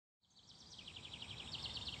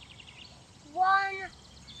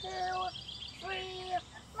2, 3,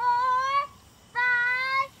 4, 5,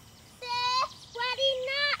 6. Ready,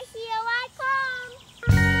 not here I come.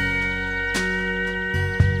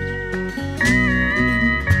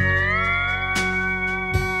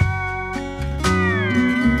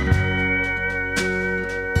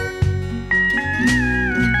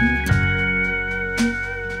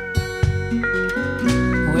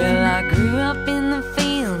 Well, I grew up in the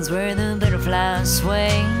fields where the butterflies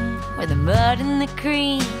sway, where the mud in the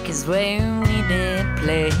creek is where we did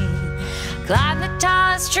play. Climb the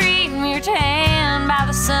tallest tree, we were tanned by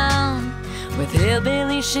the sun. With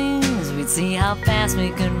hillbilly shoes, we'd see how fast we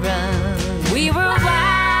could run. We were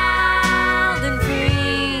wild and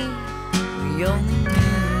free, we only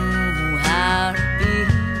knew how to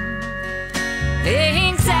be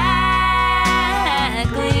exactly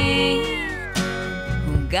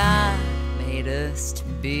who God made us to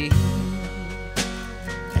be.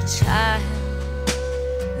 A child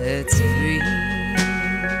that's free.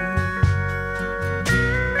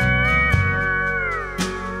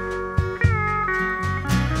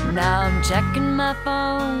 Now I'm checking my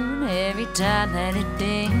phone every time that it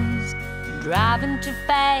dings, driving too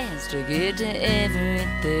fast to get to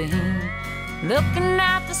everything, looking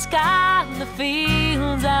at the sky and the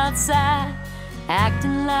fields outside,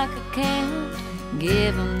 acting like I can't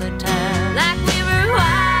give them the time. Like we were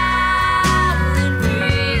wild and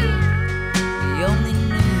free, we only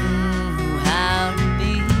knew how to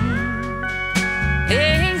be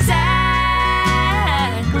exactly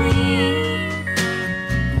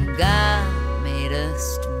who God made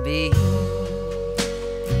us to be.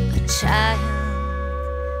 A child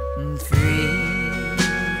and free.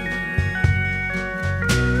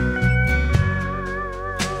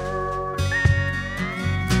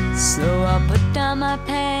 So I'll put down my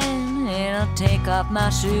pen and I'll take off my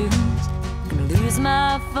shoes. Gonna lose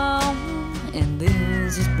my phone and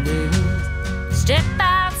lose his blues. Step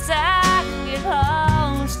outside and get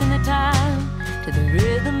lost in the time, to the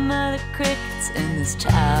rhythm of the crickets and this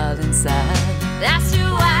child inside. That's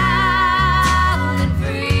too wild and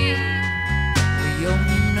free, we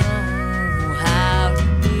only know how to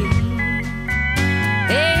be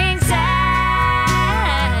exactly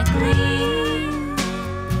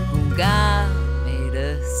who God made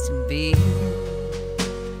us to be.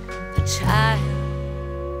 A child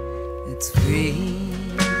that's free.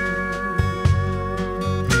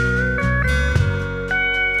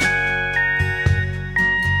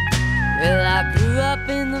 Well, I grew up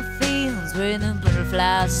in the fields where the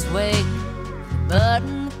butterflies sway, the mud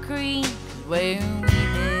in the creek is where we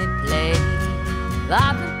did play.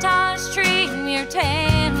 Up the tallest tree, we were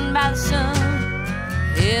tanned by the sun.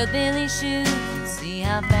 Hillbilly shoes, see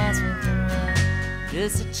how fast we can run.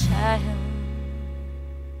 Just a child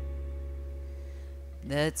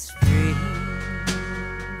that's free.